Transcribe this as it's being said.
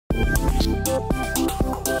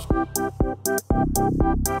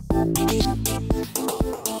Hey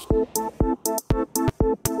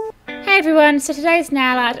everyone, so today's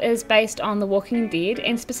nail art is based on The Walking Dead,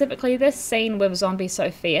 and specifically this scene with zombie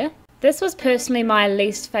Sophia. This was personally my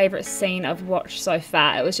least favourite scene I've watched so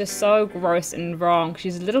far. It was just so gross and wrong.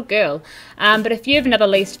 She's a little girl. But if you have another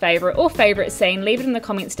least favourite or favourite scene, leave it in the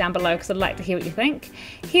comments down below because I'd like to hear what you think.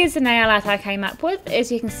 Here's the nail art I came up with.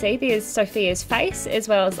 As you can see, there's Sophia's face as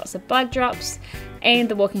well as lots of blood drops and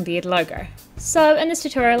the Walking Dead logo. So in this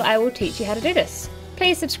tutorial I will teach you how to do this.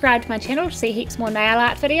 Please subscribe to my channel to see heaps more nail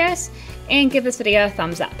art videos and give this video a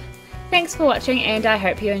thumbs up. Thanks for watching and I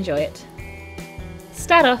hope you enjoy it.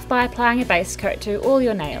 Start off by applying a base coat to all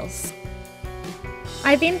your nails.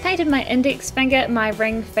 I then painted my index finger, my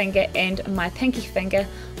ring finger and my pinky finger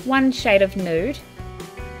one shade of nude.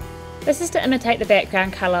 This is to imitate the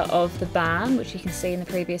background colour of the barn, which you can see in the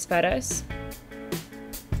previous photos.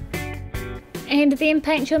 And then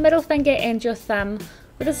paint your middle finger and your thumb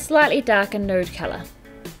with a slightly darker nude colour.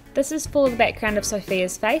 This is for the background of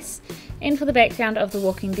Sophia's face and for the background of the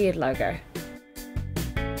Walking Dead logo.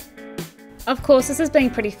 Of course, this is being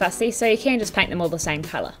pretty fussy, so you can just paint them all the same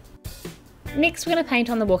colour. Next we're going to paint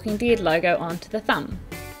on the Walking Dead logo onto the thumb.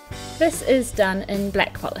 This is done in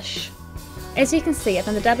black polish. As you can see, I've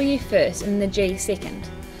done the W first and the G second.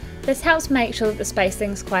 This helps make sure that the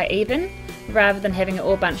spacing's quite even, rather than having it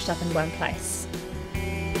all bunched up in one place.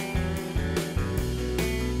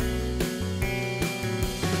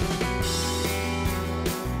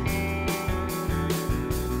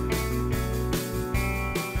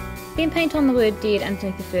 Then paint on the word dead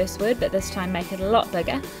underneath the first word, but this time make it a lot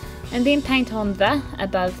bigger, and then paint on the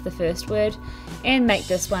above the first word and make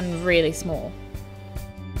this one really small.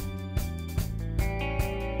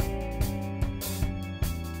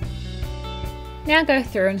 Now go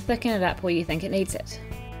through and thicken it up where you think it needs it.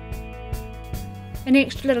 An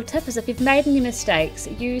extra little tip is if you've made any mistakes,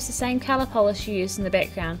 use the same colour polish you used in the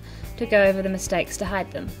background to go over the mistakes to hide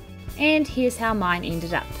them. And here's how mine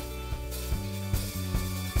ended up.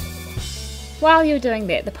 While you're doing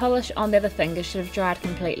that, the polish on the other fingers should have dried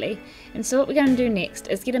completely, and so what we're going to do next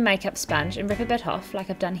is get a makeup sponge and rip a bit off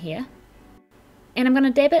like I've done here. And I'm going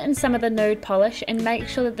to dab it in some of the nude polish and make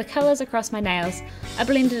sure that the colours across my nails are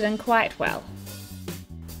blended in quite well.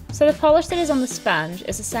 So the polish that is on the sponge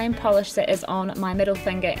is the same polish that is on my middle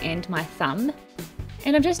finger and my thumb.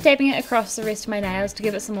 And I'm just dabbing it across the rest of my nails to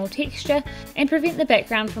give it some more texture and prevent the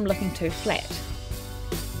background from looking too flat.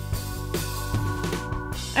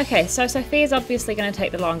 Okay, so Sophia's obviously going to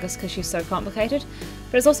take the longest because she's so complicated,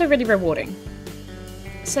 but it's also really rewarding.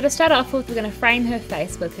 So to start off with, we're going to frame her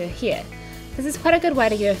face with her hair. This is quite a good way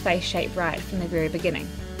to get her face shape right from the very beginning.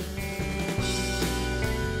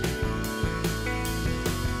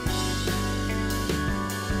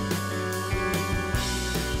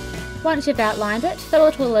 Once you've outlined it, fill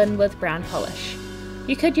it all in with brown polish.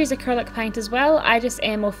 You could use acrylic paint as well, I just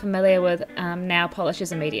am more familiar with nail polish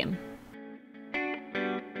as a medium.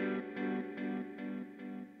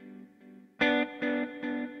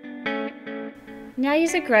 Now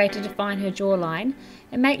use a grey to define her jawline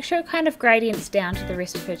and make sure it kind of gradients down to the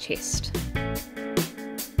rest of her chest.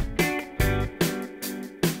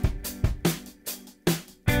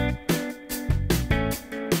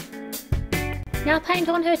 Now paint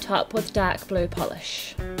on her top with dark blue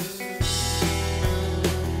polish.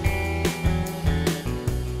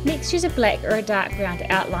 Next use a black or a dark brown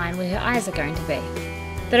to outline where her eyes are going to be.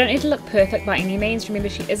 They don't need to look perfect by any means, remember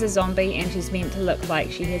she is a zombie and she's meant to look like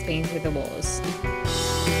she has been through the wars.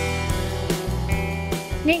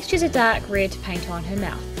 Next use a dark red to paint on her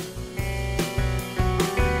mouth.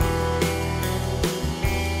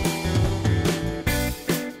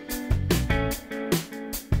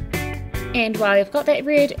 And while you've got that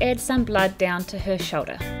red, add some blood down to her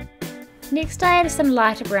shoulder. Next I add some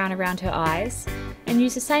lighter brown around her eyes and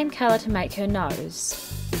use the same colour to make her nose.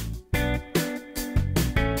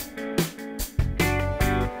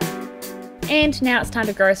 And now it's time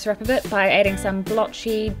to gross her up a bit by adding some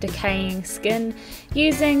blotchy, decaying skin,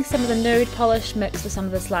 using some of the nude polish mixed with some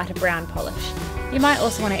of this lighter brown polish. You might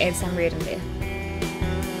also want to add some red in there.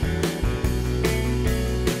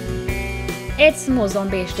 Add some more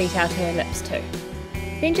zombie-ish detail to her lips too.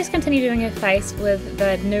 Then just continue doing her face with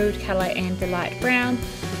the nude colour and the light brown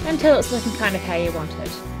until it's looking kind of how you want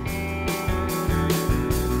it.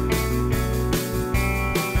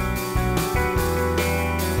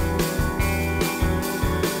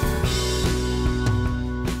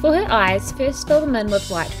 For her eyes, first fill them in with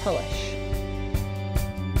white polish.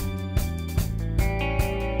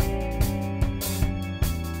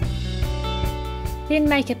 Then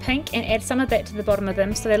make a pink and add some of that to the bottom of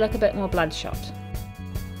them so they look a bit more bloodshot.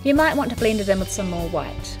 You might want to blend it in with some more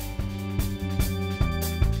white.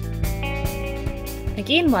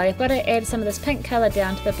 Again, while you've got it, add some of this pink colour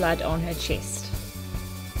down to the blood on her chest.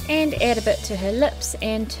 And add a bit to her lips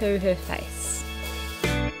and to her face.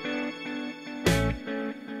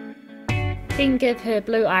 Then give her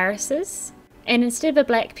blue irises, and instead of a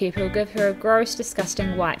black pupil, give her a gross,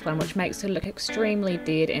 disgusting white one, which makes her look extremely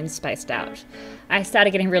dead and spaced out. I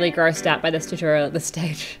started getting really grossed out by this tutorial at this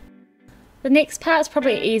stage. The next part's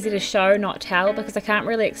probably easy to show, not tell, because I can't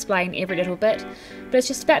really explain every little bit, but it's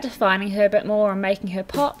just about defining her a bit more and making her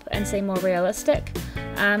pop and seem more realistic.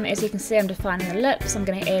 As you can see, I'm defining the lips. I'm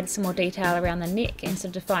going to add some more detail around the neck and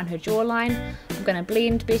sort of define her jawline. I'm going to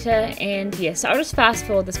blend better, and yeah, so I'll just fast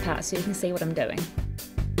forward this part so you can see what I'm doing.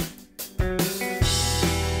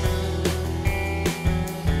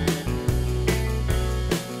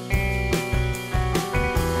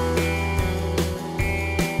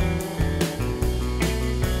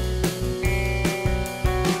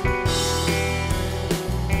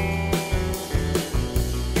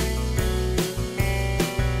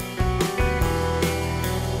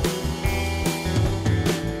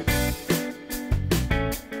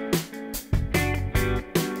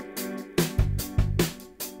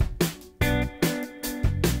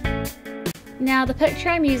 Now the picture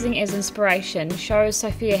I'm using as inspiration shows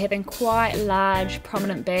Sophia having quite large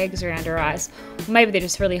prominent bags around her eyes, or maybe they're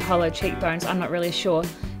just really hollow cheekbones, I'm not really sure.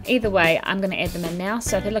 Either way, I'm going to add them in now,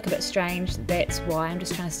 so if they look a bit strange, that's why. I'm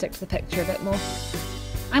just trying to stick to the picture a bit more.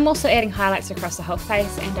 I'm also adding highlights across the whole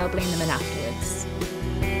face, and I'll blend them in afterwards.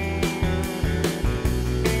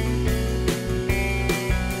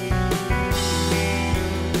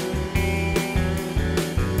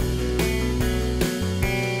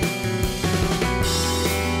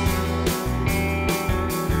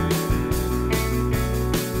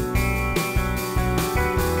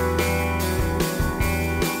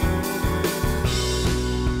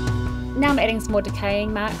 Now I'm adding some more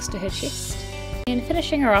decaying marks to her chest and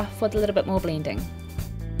finishing her off with a little bit more blending.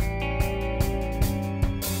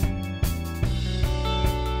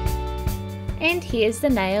 And here's the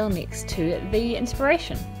nail next to the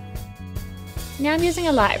inspiration. Now I'm using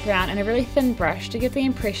a light brown and a really thin brush to give the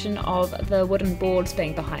impression of the wooden boards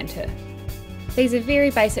being behind her. These are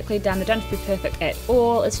very basically done, they don't have to be perfect at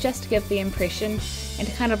all, it's just to give the impression and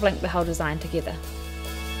to kind of link the whole design together.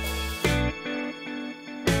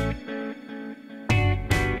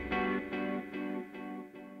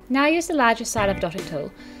 Now use the larger side of dotting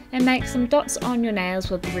tool and make some dots on your nails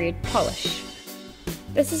with red polish.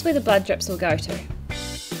 This is where the blood drips will go to.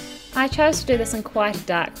 I chose to do this in quite a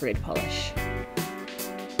dark red polish.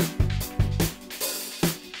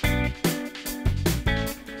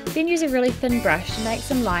 Then use a really thin brush to make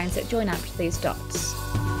some lines that join up to these dots.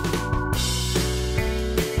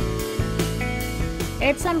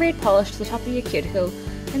 Add some red polish to the top of your cuticle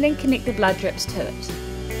and then connect the blood drips to it.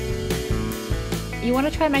 You want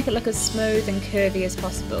to try and make it look as smooth and curvy as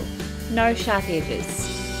possible, no sharp edges.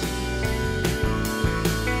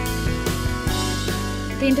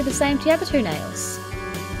 Then do the same to the other two nails.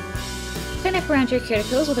 Clean up around your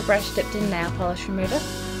cuticles with a brush dipped in nail polish remover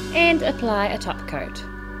and apply a top coat.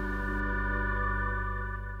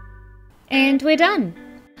 And we're done!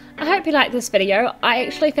 I hope you liked this video. I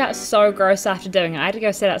actually felt so gross after doing it. I had to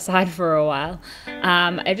go sit outside for a while.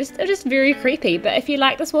 It was just very creepy, but if you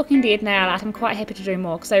like this Walking Dead nail art, I'm quite happy to do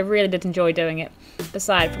more because I really did enjoy doing it,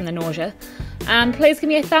 aside from the nausea. Please give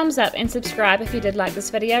me a thumbs up and subscribe if you did like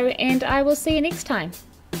this video, and I will see you next time.